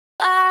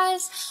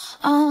eyes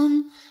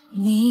on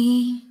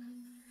me.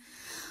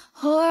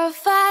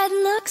 Horrified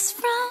looks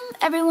from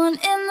everyone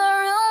in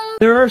the room.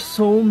 There are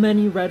so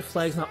many red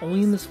flags, not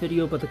only in this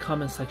video, but the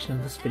comment section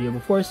of this video.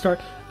 Before I start,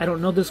 I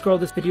don't know this girl.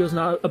 This video is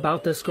not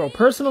about this girl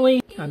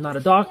personally. I'm not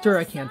a doctor.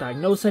 I can't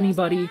diagnose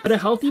anybody. But a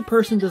healthy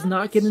person does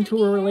not get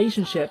into a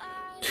relationship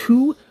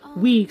 2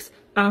 weeks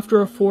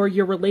after a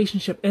 4-year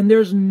relationship, and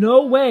there's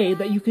no way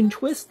that you can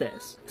twist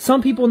this.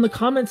 Some people in the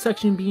comment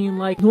section being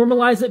like,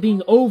 normalize it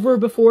being over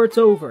before it's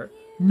over.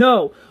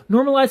 No,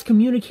 normalize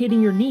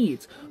communicating your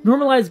needs.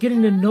 Normalize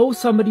getting to know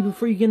somebody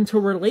before you get into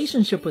a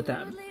relationship with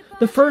them.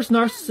 The first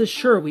narcissist,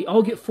 sure, we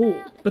all get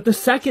fooled. But the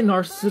second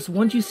narcissist,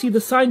 once you see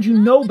the signs, you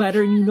know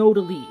better and you know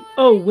to leave.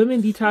 Oh,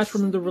 women detach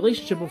from the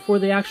relationship before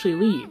they actually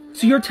leave.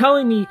 So you're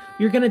telling me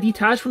you're going to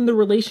detach from the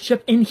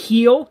relationship and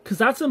heal? Because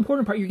that's the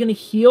important part. You're going to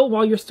heal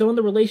while you're still in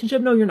the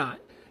relationship? No, you're not.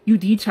 You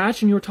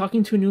detach and you're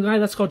talking to a new guy.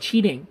 That's called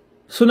cheating.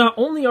 So not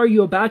only are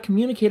you a bad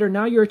communicator,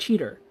 now you're a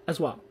cheater as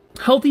well.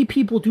 Healthy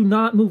people do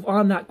not move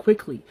on that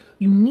quickly.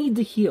 You need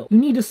to heal. You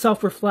need to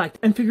self-reflect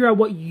and figure out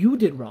what you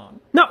did wrong.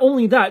 Not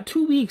only that,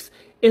 2 weeks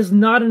is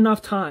not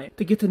enough time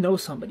to get to know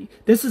somebody.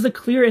 This is a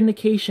clear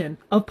indication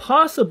of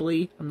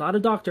possibly, I'm not a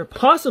doctor,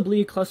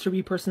 possibly a cluster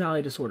B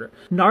personality disorder.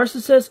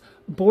 Narcissists,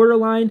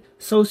 borderline,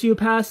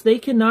 sociopaths, they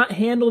cannot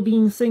handle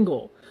being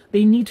single.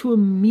 They need to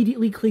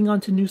immediately cling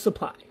on to new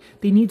supply.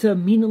 They need to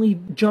immediately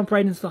jump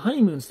right into the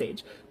honeymoon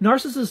stage.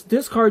 Narcissists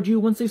discard you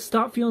once they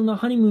stop feeling the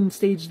honeymoon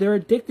stage. They're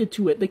addicted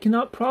to it. They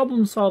cannot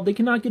problem solve. They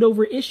cannot get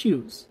over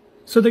issues.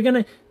 So they're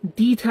going to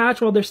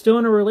detach while they're still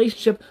in a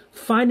relationship,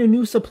 find a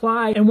new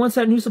supply, and once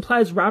that new supply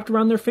is wrapped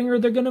around their finger,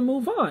 they're going to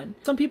move on.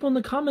 Some people in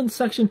the comments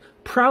section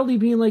proudly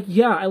being like,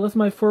 yeah, I left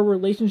my 4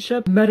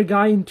 relationship, met a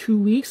guy in 2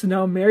 weeks, and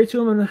now I'm married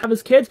to him and have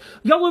his kids.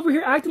 Y'all over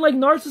here acting like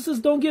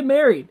narcissists don't get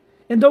married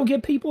and don't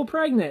get people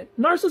pregnant.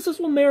 Narcissists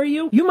will marry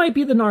you. You might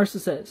be the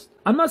narcissist.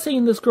 I'm not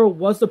saying this girl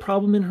was the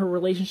problem in her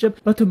relationship,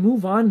 but to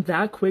move on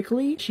that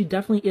quickly, she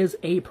definitely is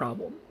a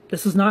problem.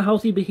 This is not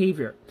healthy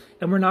behavior,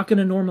 and we're not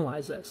going to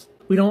normalize this.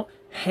 We don't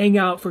hang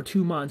out for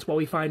 2 months while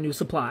we find new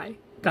supply.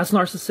 That's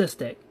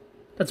narcissistic.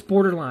 That's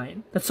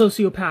borderline. That's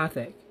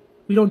sociopathic.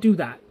 We don't do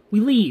that. We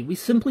leave. We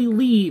simply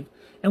leave,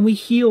 and we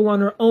heal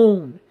on our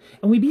own,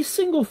 and we be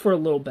single for a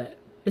little bit.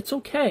 It's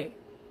okay.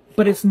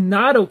 But it's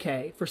not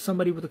okay for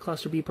somebody with a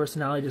cluster B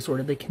personality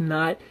disorder. They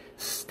cannot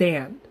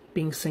stand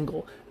being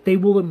single. They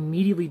will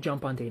immediately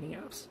jump on dating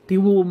apps. They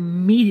will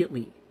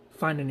immediately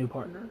find a new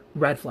partner.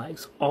 Red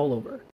flags all over.